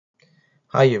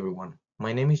Hi everyone,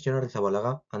 my name is Jonathan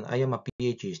Zabalaga and I am a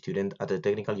PhD student at the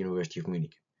Technical University of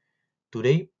Munich.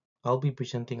 Today, I'll be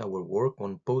presenting our work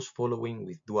on post following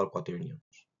with dual quaternions.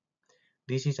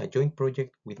 This is a joint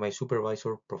project with my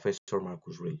supervisor, Professor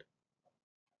Marcus Rill.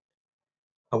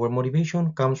 Our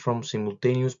motivation comes from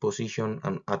simultaneous position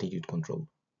and attitude control.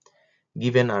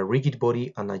 Given a rigid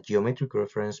body and a geometric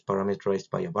reference parameterized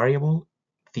by a variable,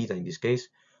 theta in this case,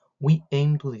 we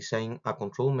aim to design a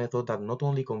control method that not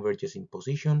only converges in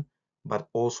position, but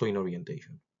also in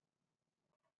orientation.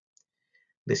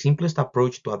 The simplest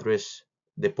approach to address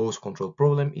the post-control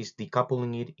problem is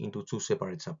decoupling it into two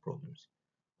separate subproblems.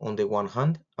 On the one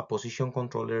hand, a position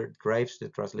controller drives the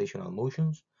translational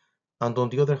motions, and on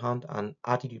the other hand, an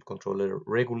attitude controller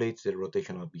regulates the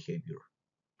rotational behavior.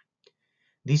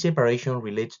 This separation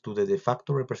relates to the de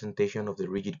facto representation of the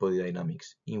rigid body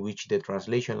dynamics, in which the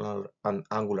translational and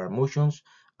angular motions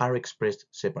are expressed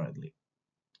separately.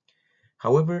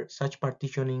 However, such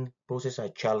partitioning poses a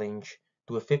challenge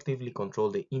to effectively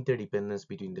control the interdependence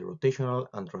between the rotational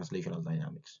and translational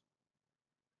dynamics.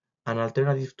 An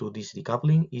alternative to this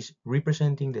decoupling is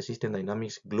representing the system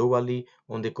dynamics globally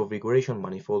on the configuration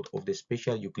manifold of the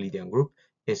spatial Euclidean group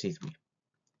SE3.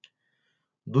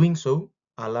 Doing so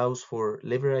allows for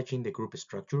leveraging the group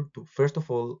structure to, first of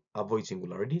all, avoid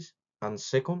singularities, and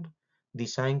second,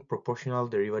 design proportional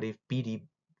derivative PD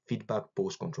feedback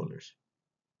post controllers.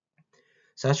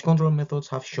 Such control methods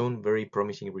have shown very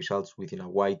promising results within a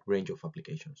wide range of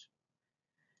applications.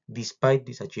 Despite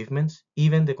these achievements,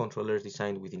 even the controllers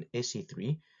designed within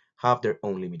SE3 have their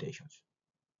own limitations.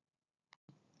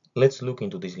 Let's look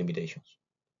into these limitations.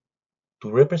 To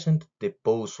represent the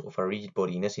pose of a rigid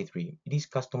body in SE3, it is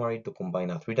customary to combine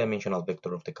a three-dimensional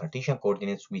vector of the Cartesian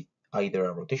coordinates with either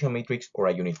a rotation matrix or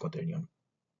a unit quaternion.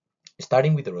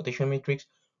 Starting with the rotation matrix,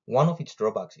 one of its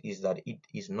drawbacks is that it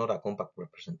is not a compact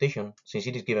representation, since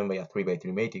it is given by a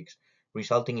 3x3 matrix,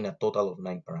 resulting in a total of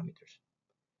 9 parameters.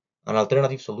 An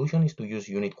alternative solution is to use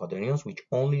unit quaternions, which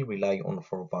only rely on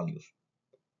 4 values.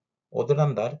 Other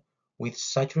than that, with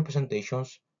such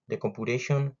representations, the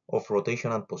computation of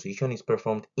rotation and position is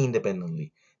performed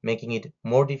independently, making it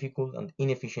more difficult and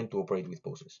inefficient to operate with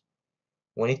poses.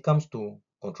 When it comes to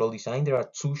control design, there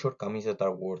are two shortcomings that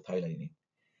are worth highlighting.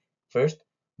 First,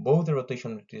 both the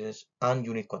rotation matrices and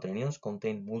unit quaternions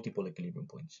contain multiple equilibrium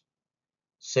points.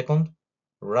 Second,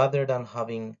 rather than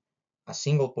having a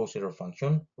single pose error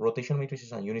function, rotation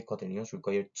matrices and unit quaternions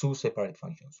require two separate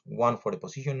functions, one for the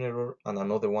position error and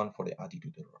another one for the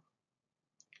attitude error.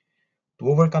 To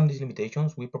overcome these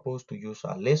limitations, we propose to use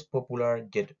a less popular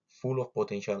yet full of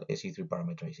potential SE3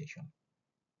 parameterization,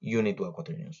 unit dual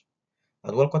quaternions.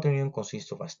 A dual quaternion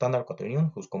consists of a standard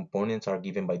quaternion whose components are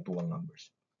given by dual numbers.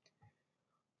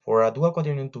 For a dual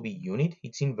quaternion to be unit,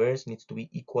 its inverse needs to be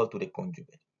equal to the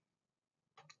conjugate.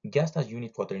 Just as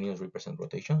unit quaternions represent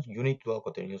rotations, unit dual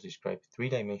quaternions describe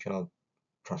three-dimensional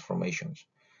transformations.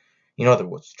 In other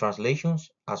words, translations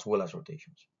as well as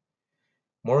rotations.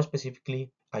 More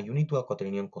specifically, a unit dual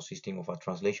quaternion consisting of a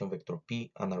translation vector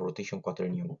P and a rotation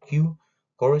quaternion Q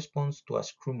corresponds to a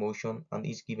screw motion and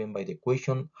is given by the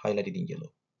equation highlighted in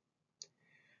yellow.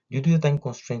 Due to the time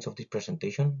constraints of this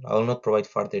presentation, I will not provide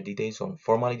further details on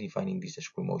formally defining this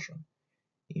screw motion.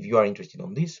 If you are interested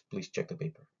in this, please check the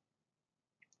paper.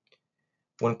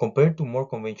 When compared to more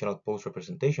conventional pose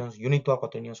representations, unit dual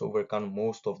quaternions overcome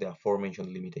most of the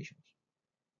aforementioned limitations.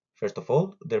 First of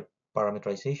all, their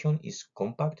parameterization is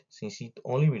compact since it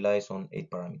only relies on 8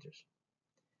 parameters.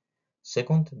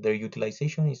 Second, their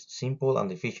utilization is simple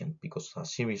and efficient because a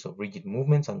series of rigid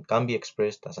movements and can be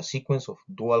expressed as a sequence of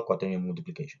dual quaternion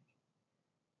multiplications.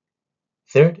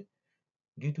 Third,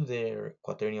 due to their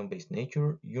quaternion-based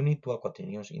nature, unit dual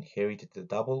quaternions inherit the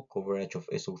double coverage of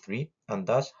SO3 and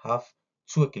thus have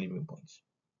two equilibrium points.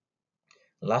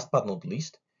 Last but not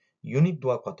least, unit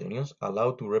dual quaternions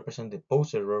allow to represent the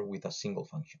pose error with a single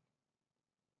function.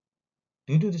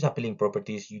 Due to these appealing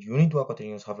properties, unit dual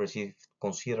quaternions have received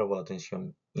considerable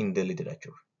attention in the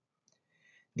literature.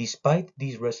 Despite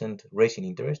this recent rising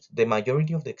interest, the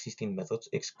majority of the existing methods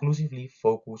exclusively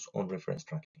focus on reference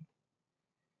tracking.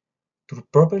 To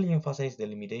properly emphasize the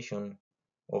limitation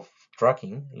of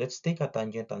tracking, let's take a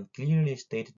tangent and clearly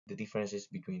state the differences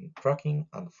between tracking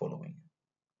and following.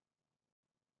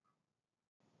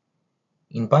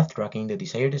 In path tracking, the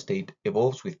desired state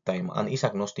evolves with time and is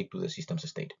agnostic to the system's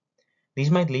state. This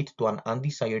might lead to an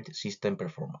undesired system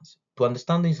performance. To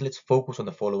understand this, let's focus on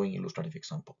the following illustrative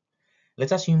example.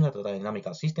 Let's assume that a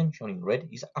dynamical system, shown in red,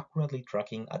 is accurately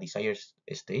tracking a desired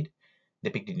state,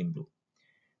 depicted in blue.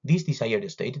 This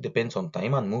desired state depends on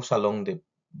time and moves along the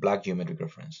black geometric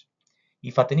reference.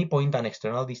 If at any point an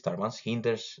external disturbance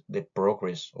hinders the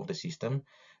progress of the system,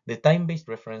 the time-based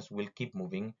reference will keep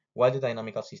moving while the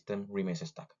dynamical system remains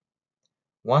stuck.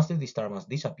 Once the disturbance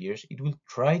disappears, it will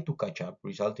try to catch up,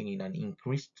 resulting in an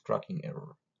increased tracking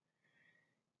error.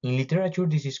 In literature,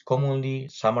 this is commonly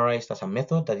summarized as a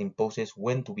method that imposes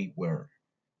when to be where.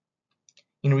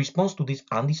 In response to this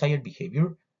undesired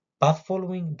behavior, path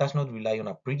following does not rely on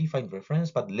a predefined reference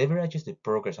but leverages the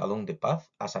progress along the path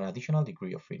as an additional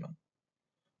degree of freedom.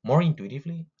 More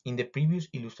intuitively, in the previous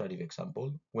illustrative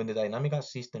example, when the dynamical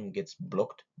system gets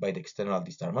blocked by the external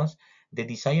disturbance, the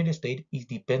desired state is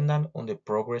dependent on the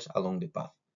progress along the path,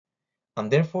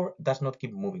 and therefore does not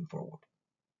keep moving forward.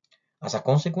 As a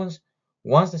consequence,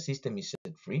 once the system is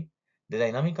set free, the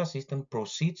dynamical system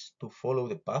proceeds to follow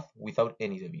the path without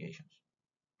any deviations.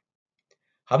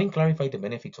 Having clarified the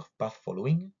benefits of path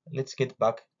following, let's get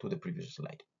back to the previous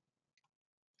slide.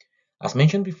 As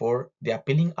mentioned before, the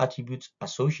appealing attributes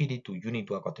associated to unit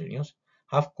dual quaternions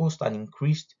have caused an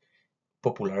increased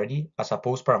popularity as a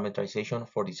post-parameterization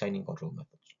for designing control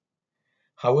methods.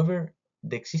 However,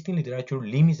 the existing literature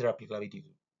limits their applicability to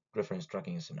reference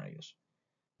tracking scenarios.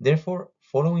 Therefore,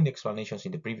 following the explanations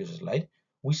in the previous slide,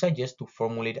 we suggest to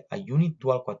formulate a unit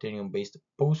dual quaternion-based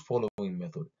post-following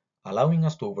method, allowing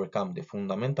us to overcome the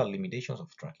fundamental limitations of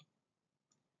tracking.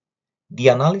 The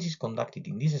analysis conducted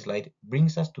in this slide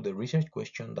brings us to the research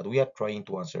question that we are trying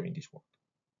to answer in this work.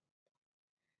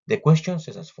 The question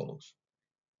says as follows: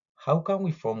 how can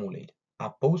we formulate a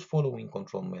post-following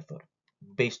control method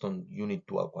based on unit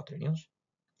dual quaternions?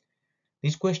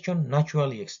 This question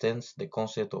naturally extends the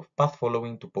concept of path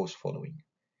following to post following.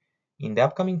 In the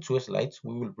upcoming two slides,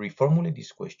 we will reformulate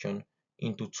this question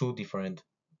into two different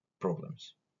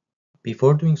problems.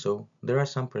 Before doing so, there are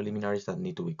some preliminaries that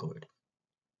need to be covered.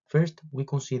 First, we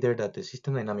consider that the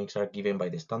system dynamics are given by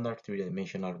the standard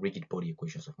three-dimensional rigid body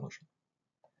equations of motion.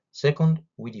 Second,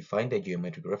 we define the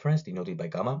geometric reference, denoted by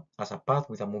gamma, as a path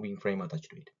with a moving frame attached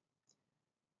to it.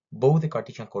 Both the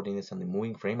Cartesian coordinates and the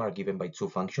moving frame are given by two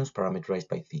functions parameterized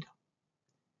by theta.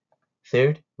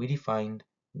 Third, we defined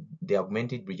the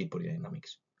augmented rigid body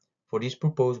dynamics. For this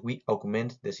purpose, we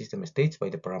augment the system states by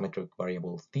the parametric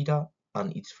variable theta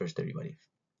and its first derivative.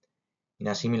 In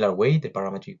a similar way, the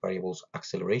parametric variable's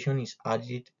acceleration is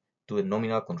added to the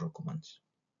nominal control commands.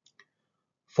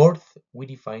 Fourth, we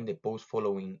define the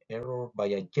post-following error by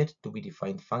a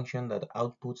yet-to-be-defined function that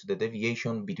outputs the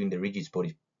deviation between the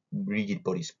rigid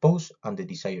body's pose and the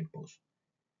desired pose.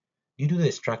 Due to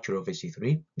the structure of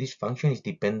SC3, this function is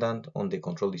dependent on the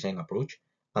control design approach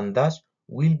and thus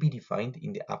will be defined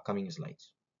in the upcoming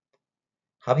slides.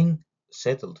 Having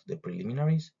settled the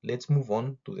preliminaries, let's move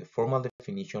on to the formal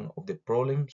definition of the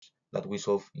problems that we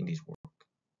solve in this work.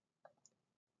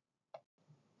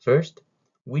 First,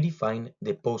 we define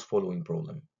the post-following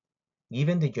problem.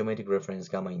 Given the geometric reference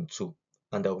gamma in 2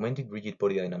 and the augmented rigid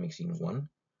body dynamics in 1,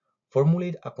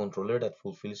 formulate a controller that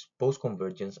fulfills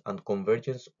post-convergence and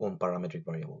convergence on parametric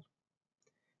variables.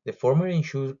 The former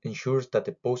ensures that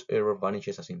the post error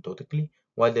vanishes asymptotically,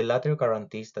 while the latter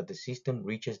guarantees that the system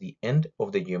reaches the end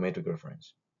of the geometric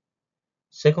reference.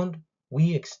 Second,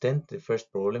 we extend the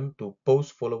first problem to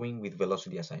post following with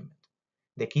velocity assignment.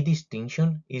 The key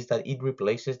distinction is that it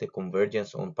replaces the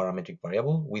convergence on parametric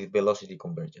variable with velocity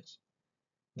convergence.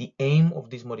 The aim of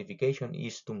this modification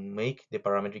is to make the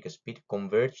parametric speed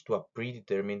converge to a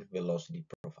predetermined velocity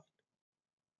profile.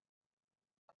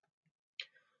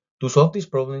 To solve these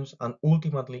problems and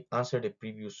ultimately answer the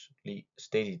previously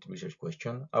stated research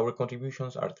question, our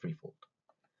contributions are threefold.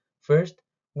 First,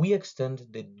 we extend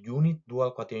the unit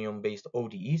dual quaternion-based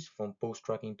ODEs from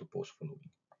post-tracking to post-following.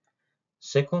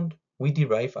 Second, we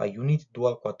derive a unit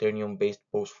dual quaternion-based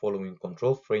post-following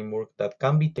control framework that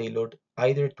can be tailored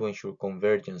either to ensure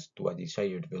convergence to a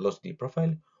desired velocity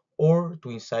profile or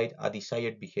to incite a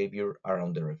desired behavior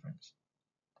around the reference.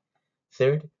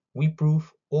 Third, we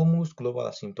prove almost global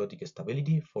asymptotic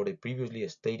stability for the previously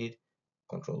stated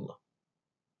control law.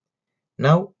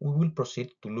 Now we will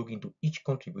proceed to look into each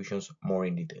contributions more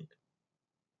in detail.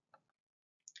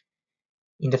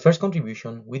 In the first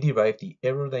contribution, we derive the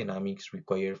error dynamics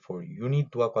required for unit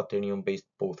dual quaternion-based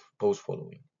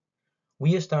post-following.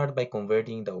 We start by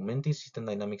converting the augmented system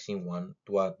dynamics in 1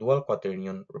 to a dual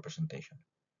quaternion representation.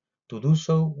 To do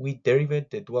so, we derive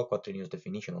the dual quaternion's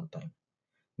definition on time.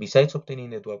 Besides obtaining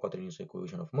the dual quaternion's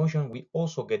equation of motion, we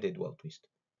also get the dual twist.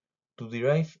 To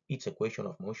derive its equation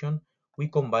of motion, we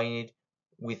combine it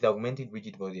with the augmented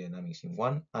rigid body dynamics in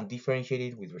 1 and differentiate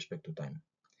it with respect to time.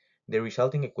 The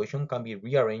resulting equation can be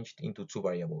rearranged into two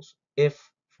variables, f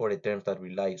for the terms that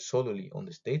rely solely on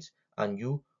the states and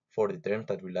u for the terms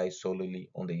that rely solely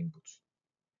on the inputs.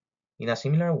 In a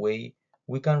similar way,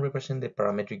 we can represent the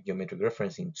parametric geometric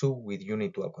reference in 2 with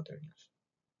unit dual quaternions.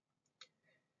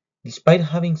 Despite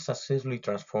having successfully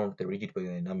transformed the rigid body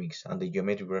dynamics and the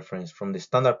geometric reference from the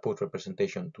standard pose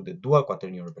representation to the dual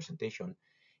quaternion representation,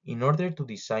 in order to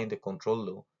design the control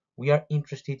law, we are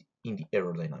interested in the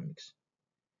error dynamics.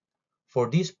 For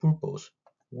this purpose,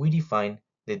 we define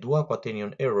the dual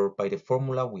quaternion error by the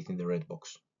formula within the red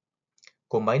box.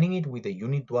 Combining it with the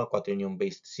unit dual quaternion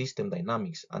based system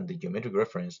dynamics and the geometric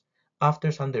reference,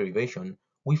 after some derivation,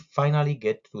 we finally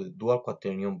get to the dual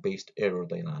quaternion based error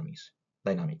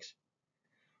dynamics.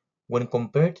 When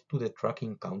compared to the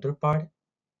tracking counterpart,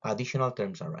 additional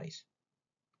terms arise.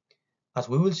 As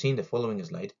we will see in the following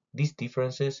slide, these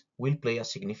differences will play a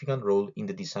significant role in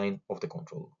the design of the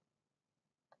control.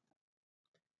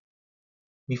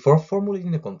 Before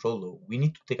formulating the control law, we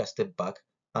need to take a step back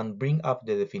and bring up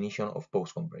the definition of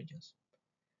post-convergence.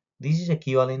 This is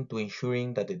equivalent to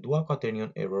ensuring that the dual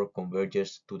quaternion error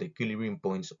converges to the equilibrium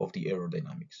points of the error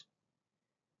dynamics.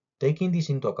 Taking this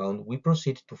into account, we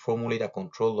proceed to formulate a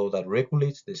control law that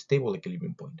regulates the stable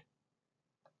equilibrium point.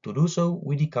 To do so,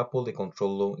 we decouple the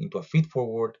control law into a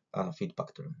feed-forward and a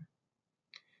feedback term.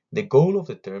 The goal of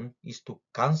the term is to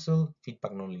cancel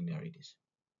feedback nonlinearities.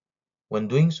 When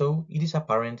doing so, it is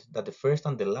apparent that the first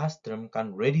and the last term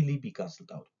can readily be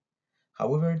cancelled out.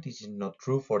 However, this is not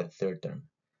true for the third term,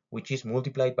 which is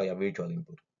multiplied by a virtual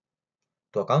input.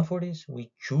 To account for this,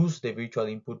 we choose the virtual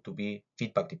input to be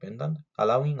feedback dependent,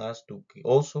 allowing us to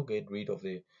also get rid of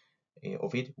it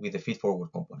with the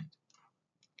feed-forward component.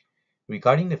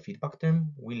 Regarding the feedback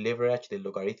term, we leverage the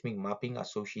logarithmic mapping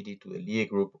associated to the Lie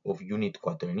group of unit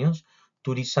quaternions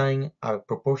to design a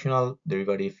proportional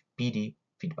derivative PD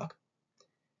feedback.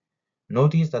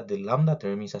 Notice that the lambda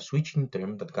term is a switching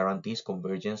term that guarantees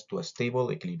convergence to a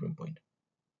stable equilibrium point.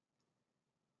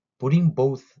 Putting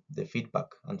both the feedback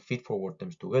and feed-forward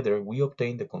terms together, we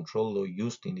obtain the control law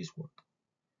used in this work.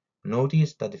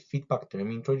 Notice that the feedback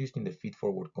term introduced in the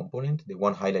feed-forward component, the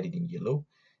one highlighted in yellow,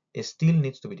 still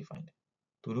needs to be defined.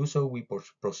 To do so, we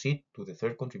proceed to the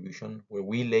third contribution, where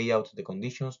we lay out the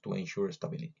conditions to ensure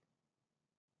stability.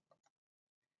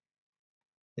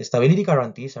 The stability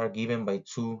guarantees are given by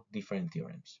two different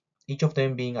theorems, each of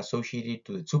them being associated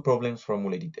to the two problems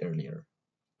formulated earlier.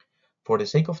 For the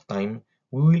sake of time,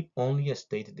 we will only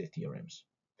state the theorems.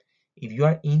 If you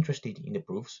are interested in the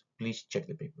proofs, please check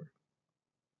the paper.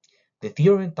 The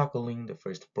theorem tackling the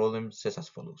first problem says as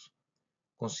follows.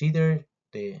 Consider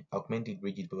the augmented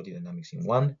rigid body dynamics in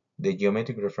 1, the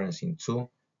geometric reference in 2,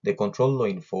 the control law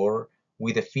in 4,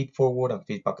 with the feed-forward and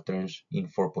feedback terms in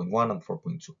 4.1 and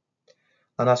 4.2,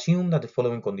 and assume that the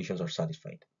following conditions are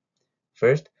satisfied.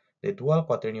 First, the dual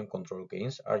quaternion control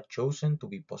gains are chosen to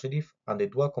be positive and the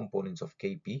dual components of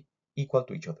Kp equal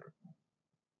to each other.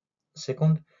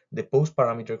 Second, the pose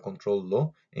parameter control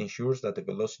law ensures that the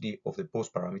velocity of the pose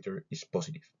parameter is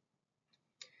positive.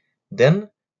 Then,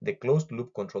 the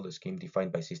closed-loop control scheme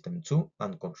defined by System 2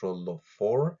 and Control Law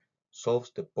 4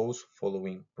 solves the pose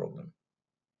following problem.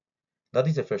 That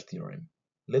is the first theorem.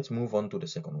 Let's move on to the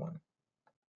second one.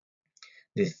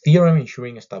 The theorem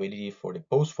ensuring stability for the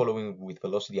pose following with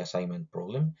velocity assignment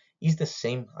problem is the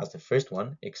same as the first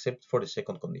one except for the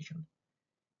second condition.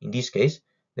 In this case,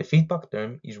 the feedback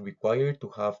term is required to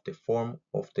have the form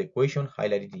of the equation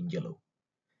highlighted in yellow.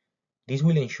 This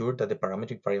will ensure that the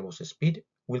parametric variable's speed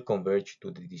will converge to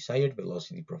the desired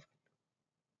velocity profile.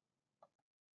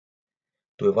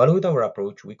 To evaluate our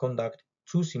approach, we conduct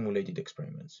two simulated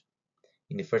experiments.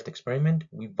 In the first experiment,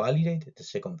 we validate the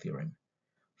second theorem.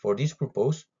 For this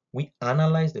purpose, we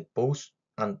analyze the pose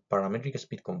and parametric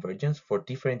speed convergence for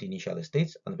different initial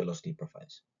states and velocity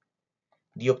profiles.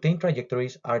 The obtained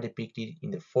trajectories are depicted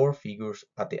in the four figures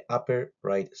at the upper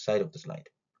right side of the slide.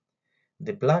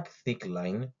 The black thick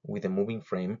line with the moving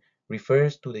frame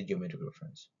refers to the geometric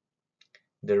reference.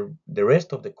 The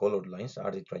rest of the colored lines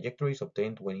are the trajectories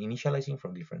obtained when initializing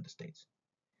from different states.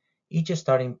 Each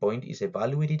starting point is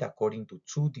evaluated according to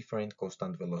two different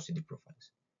constant velocity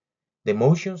profiles. The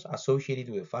motions associated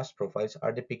with the fast profiles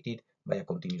are depicted by a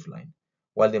continuous line,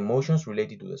 while the motions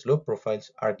related to the slope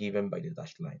profiles are given by the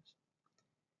dashed lines.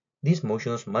 These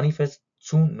motions manifest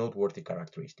two noteworthy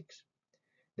characteristics.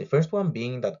 The first one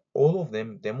being that all of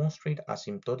them demonstrate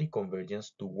asymptotic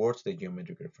convergence towards the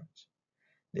geometric reference.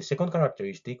 The second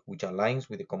characteristic, which aligns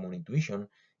with the common intuition,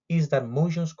 is that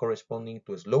motions corresponding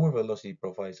to slower velocity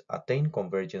profiles attain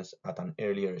convergence at an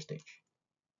earlier stage.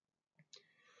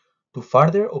 To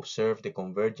further observe the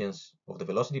convergence of the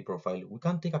velocity profile, we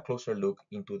can take a closer look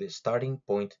into the starting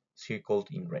point circled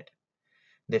in red.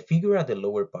 The figure at the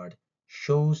lower part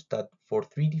shows that for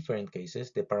three different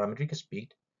cases, the parametric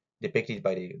speed, depicted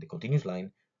by the continuous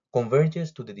line,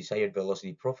 converges to the desired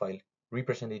velocity profile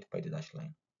represented by the dashed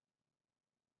line.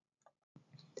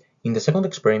 In the second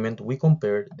experiment, we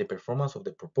compared the performance of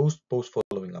the proposed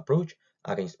post-following approach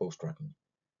against post-tracking.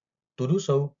 To do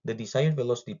so, the desired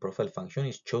velocity profile function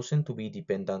is chosen to be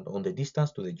dependent on the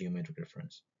distance to the geometric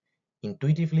reference.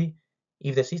 Intuitively,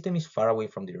 if the system is far away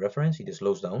from the reference, it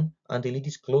slows down until it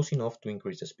is close enough to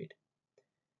increase the speed.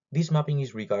 This mapping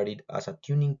is regarded as a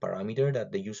tuning parameter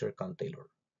that the user can tailor.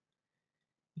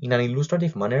 In an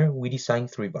illustrative manner, we designed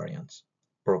three variants: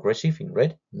 progressive in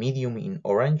red, medium in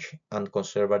orange, and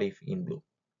conservative in blue.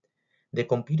 The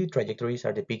computed trajectories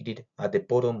are depicted at the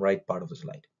bottom right part of the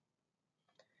slide.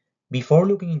 Before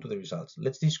looking into the results,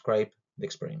 let's describe the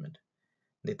experiment.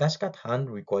 The task at hand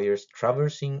requires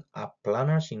traversing a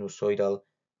planar sinusoidal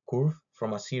curve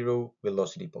from a zero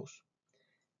velocity pose.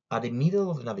 At the middle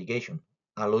of the navigation,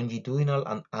 a longitudinal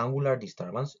and angular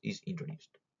disturbance is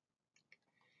introduced.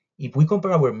 If we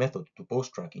compare our method to pose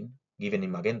tracking, given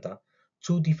in magenta,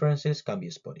 two differences can be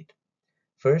spotted.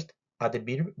 First, at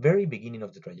the very beginning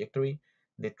of the trajectory,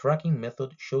 the tracking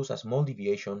method shows a small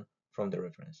deviation from the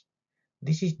reference.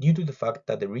 This is due to the fact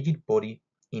that the rigid body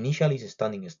initially is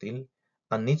standing still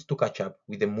and needs to catch up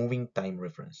with the moving time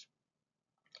reference.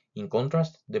 In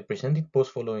contrast, the presented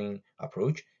pose-following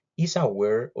approach is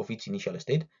aware of its initial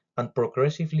state and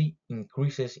progressively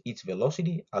increases its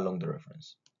velocity along the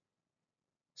reference.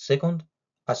 Second,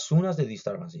 as soon as the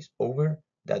disturbance is over,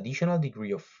 the additional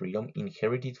degree of freedom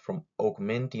inherited from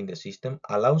augmenting the system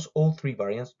allows all three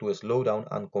variants to slow down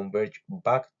and converge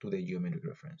back to the geometric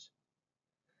reference.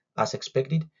 As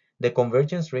expected, the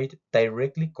convergence rate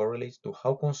directly correlates to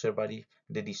how conservative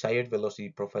the desired velocity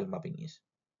profile mapping is.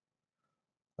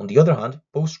 On the other hand,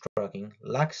 post-tracking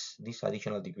lacks this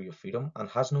additional degree of freedom and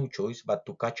has no choice but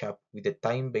to catch up with the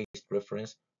time-based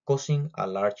reference, causing a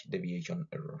large deviation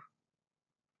error.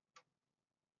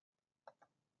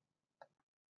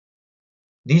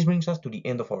 This brings us to the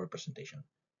end of our presentation.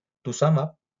 To sum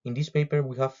up, in this paper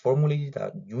we have formulated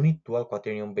a unit dual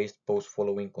quaternion based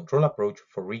pose-following control approach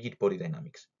for rigid body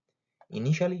dynamics.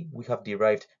 Initially, we have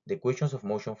derived the equations of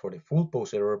motion for the full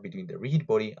pose error between the rigid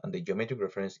body and the geometric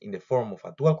reference in the form of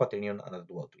a dual quaternion and a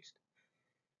dual twist.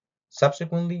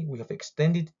 Subsequently, we have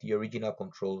extended the original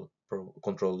control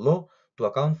law to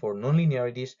account for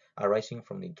nonlinearities arising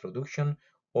from the introduction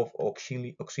of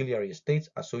auxiliary states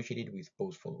associated with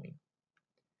pose following.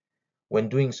 When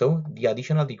doing so, the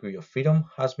additional degree of freedom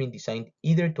has been designed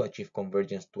either to achieve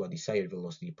convergence to a desired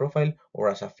velocity profile or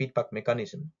as a feedback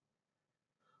mechanism.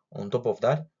 On top of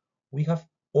that, we have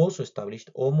also established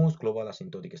almost global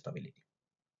asymptotic stability.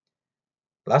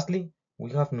 Lastly,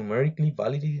 we have numerically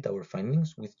validated our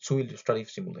findings with two illustrative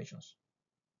simulations.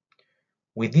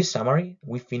 With this summary,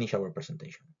 we finish our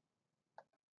presentation.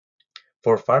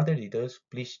 For further details,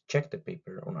 please check the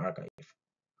paper on arXiv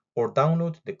or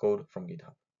download the code from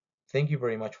GitHub. Thank you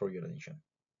very much for your attention.